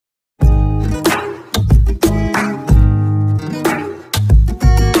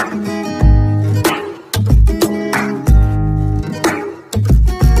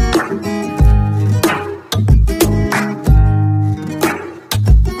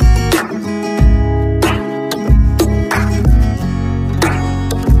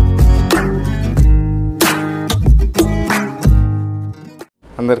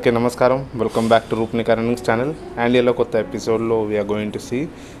అందరికీ నమస్కారం. Welcome back to Roopnikharnx channel. And ఇలా కొత్త ఎపిసోడ్లో we are going to see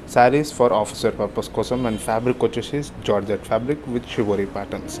saris for office wear purpose కోసం. అండ్ ఫ్యాబ్రిక్ వచ్చేసి georgette fabric with shibori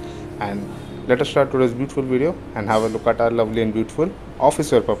patterns. And let us start today's beautiful video and have a look at our lovely and beautiful office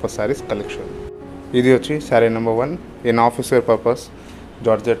wear purpose sarees collection. ఇది వచ్చి sorry number 1 in office wear purpose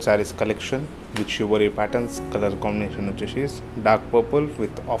georgette saris collection with shibori patterns. Colour combination వచ్చేసి dark purple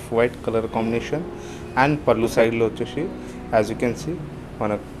with off white colour combination. And పళ్ళు సైడ్లో వచ్చేసి as you can see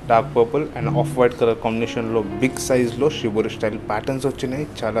మన dark purple and off white colour కాంబినేషన్లో big సైజ్లో shibori style patterns వచ్చినాయి.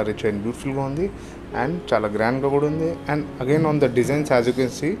 చాలా rich and బ్యూటిఫుల్గా ఉంది అండ్ చాలా గ్రాండ్గా కూడా ఉంది. And again on the designs as you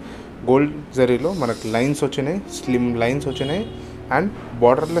can see gold జరీలో మనకు లైన్స్ వచ్చినాయి, స్లిమ్ లైన్స్ వచ్చినాయి అండ్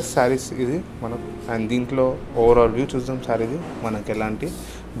బార్డర్లెస్ శారీస్ ఇది మనకు. అండ్ దీంట్లో ఓవరాల్ వ్యూ చూద్దాం శారీది మనకి ఎలాంటి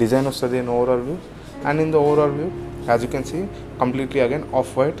డిజైన్ వస్తుంది in overall view. And in the overall view as you can see completely again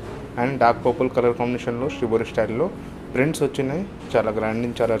off white and dark purple colour కాంబినేషన్లో షిబోరి స్టైల్లో ప్రింట్స్ వచ్చినాయి. చాలా గ్రాండ్,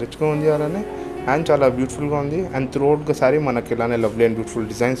 చాలా రిచ్గా ఉంది అలానే అండ్ చాలా బ్యూటిఫుల్గా ఉంది. అండ్ త్రూఅవుట్గా సారీ మనకి ఇలానే లవ్లీ అండ్ బ్యూటిఫుల్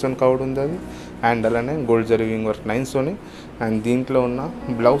డిజైన్స్ అని కావడం ఉంది అది. అండ్ అలానే గోల్డ్ జరీవింగ్ వర్క్ లైన్స్తోని. అండ్ దీంట్లో ఉన్న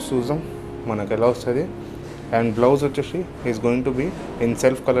బ్లౌజ్ చూద్దాం మనకు ఎలా వస్తుంది. అండ్ బ్లౌజ్ వచ్చేసి is going to be in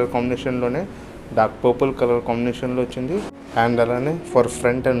self colour కాంబినేషన్లోనే dark purple colour కాంబినేషన్లో వచ్చింది. అండ్ అలానే for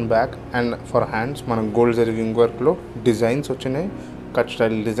front and back and for hands మనకు గోల్డ్ జరీవింగ్ వర్క్లో డిజైన్స్ వచ్చినాయి, కట్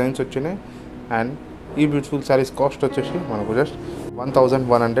స్టైల్ డిజైన్స్ వచ్చినాయి. అండ్ ఈ బ్యూటిఫుల్ శారీస్ కాస్ట్ వచ్చేసి మనకు జస్ట్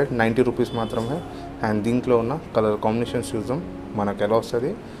 1190 రూపీస్ మాత్రమే. అండ్ దీంట్లో ఉన్న కలర్ కాంబినేషన్స్ చూద్దాం మనకు ఎలా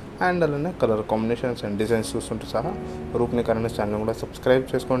వస్తుంది. అండ్ అలానే కలర్ కాంబినేషన్స్ అండ్ డిజైన్స్ చూస్తుంటే సహా రూప్నిఖార్నక్స్ ఛానల్ కూడా సబ్స్క్రైబ్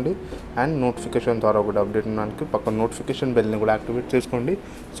చేసుకోండి. అండ్ నోటిఫికేషన్ ద్వారా కూడా అప్డేట్ ఉండడానికి పక్కన నోటిఫికేషన్ బెల్ని కూడా యాక్టివేట్ చేసుకోండి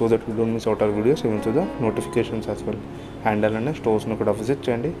so that you don't miss out our videos even to the notifications as well. And అలానే స్టోర్స్ను కూడా విజిట్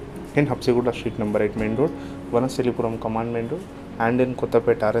చేయండి in Habsiguda Street No. 8 Main Road, VANASTHALIPURAM Command Main Road and in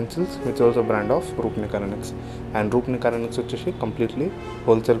KOTHAPET RNCs, which is also a brand of Roopnikharnx. And Roopnikharnx వచ్చేసి completely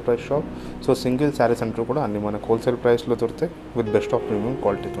wholesale price shop. So single saris అంటూ కూడా అన్ని మనకు wholesale ప్రైస్లో దొరుకుతాయి with best of premium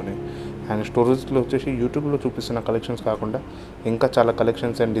క్వాలిటీతోనే. And స్టోరేజ్లో వచ్చేసి యూట్యూబ్లో చూపిస్తున్న కలెక్షన్స్ కాకుండా ఇంకా చాలా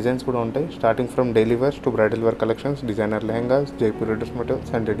కలెక్షన్స్ అండ్ డిజైన్స్ కూడా ఉంటాయి. Starting from daily wears to bridal wear collections, designer lehengas, Jaipur dress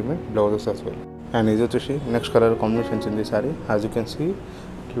materials and readymade blouses as well. And ఇది వచ్చేసి నెక్స్ట్ కలర్ కాంబినేషన్స్ ఉంది sorry. As you can see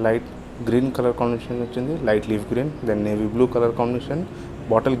light green colour combination వచ్చింది, light leaf green, then navy blue colour combination,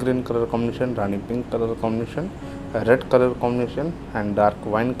 bottle green colour combination, Rani pink colour combination, red colour combination and dark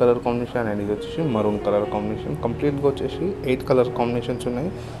wine colour combination. And ఇది వచ్చేసి maroon colour combination. కంప్లీట్గా వచ్చేసి 8 colour combinations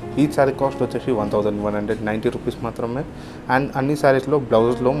ఉన్నాయి. ఈ sari cost వచ్చేసి 1190 rupees మాత్రమే. And అన్ని శారీస్లో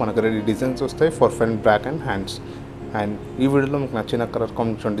బ్లౌజెస్లో మనకు రెడీ డిజైన్స్ వస్తాయి for front, back and hands. And ఈ వీడియోలో మీకు నచ్చిన colour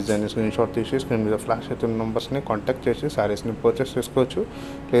combination design screen shot తీసి స్క్రీన్ మీద ఫ్లాష్ అవుతున్న నెంబర్స్ని కాంటాక్ట్ చేసి శారీస్ని పర్చేస్ చేసుకోవచ్చు,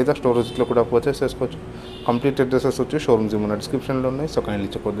 లేదా స్టోరేజ్లో కూడా పర్చేస్ చేసుకోవచ్చు. కంప్లీట్ అడ్రసెస్ వచ్చి షోరూమ్స్ మన డిస్క్రిప్షన్లో ఉన్నాయి. So kindly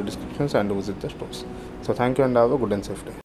check out the descriptions and visit the stores. So thank you and have a good and safe day.